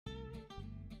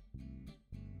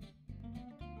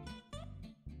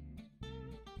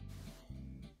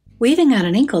Weaving on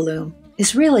an Inkle loom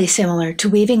is really similar to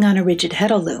weaving on a rigid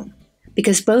heddle loom,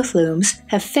 because both looms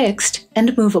have fixed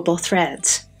and movable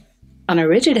threads. On a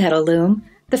rigid heddle loom,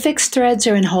 the fixed threads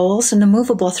are in holes and the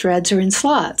movable threads are in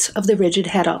slots of the rigid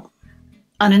heddle.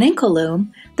 On an Inkle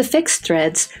loom, the fixed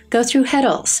threads go through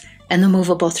heddles and the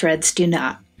movable threads do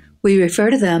not. We refer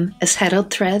to them as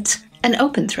heddled threads and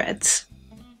open threads.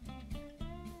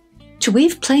 To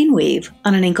weave plain weave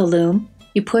on an Inkle loom,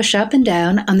 you push up and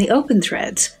down on the open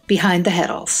threads behind the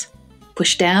heddles.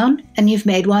 Push down and you've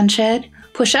made one shed,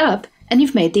 push up and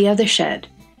you've made the other shed.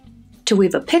 To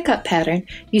weave a pickup pattern,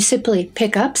 you simply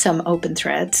pick up some open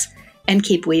threads and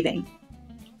keep weaving.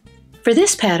 For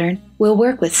this pattern, we'll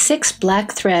work with 6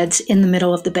 black threads in the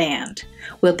middle of the band.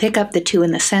 We'll pick up the 2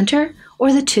 in the center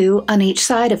or the 2 on each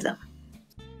side of them.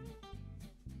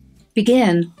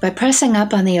 Begin by pressing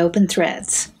up on the open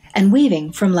threads and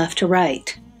weaving from left to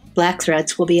right. Black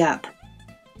threads will be up.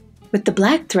 With the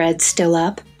black threads still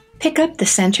up, pick up the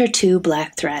center 2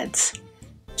 black threads.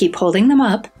 Keep holding them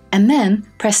up and then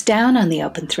press down on the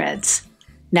open threads.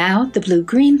 Now the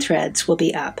blue-green threads will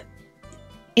be up.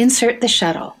 Insert the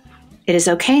shuttle. It is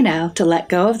okay now to let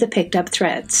go of the picked up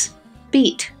threads.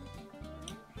 Beat.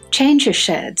 Change your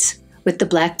sheds with the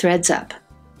black threads up.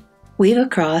 Weave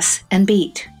across and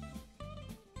beat.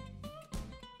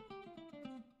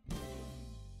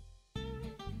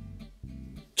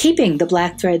 Keeping the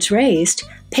black threads raised,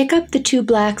 pick up the 2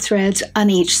 black threads on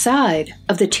each side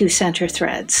of the 2 center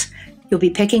threads. You'll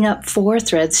be picking up 4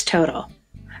 threads total.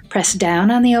 Press down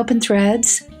on the open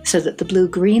threads so that the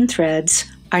blue-green threads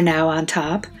are now on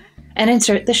top, and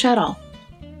insert the shuttle.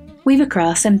 Weave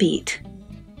across and beat.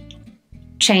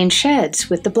 Change sheds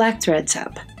with the black threads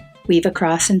up. Weave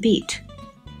across and beat.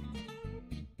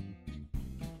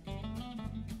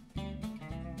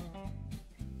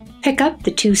 Pick up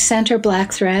the 2 center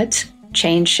black threads,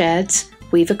 change sheds,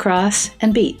 weave across,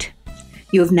 and beat.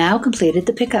 You have now completed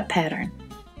the pickup pattern.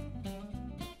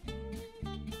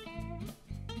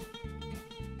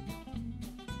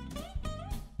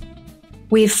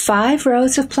 Weave 5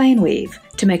 rows of plain weave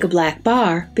to make a black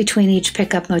bar between each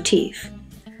pickup motif.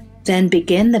 Then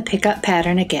begin the pickup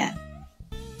pattern again.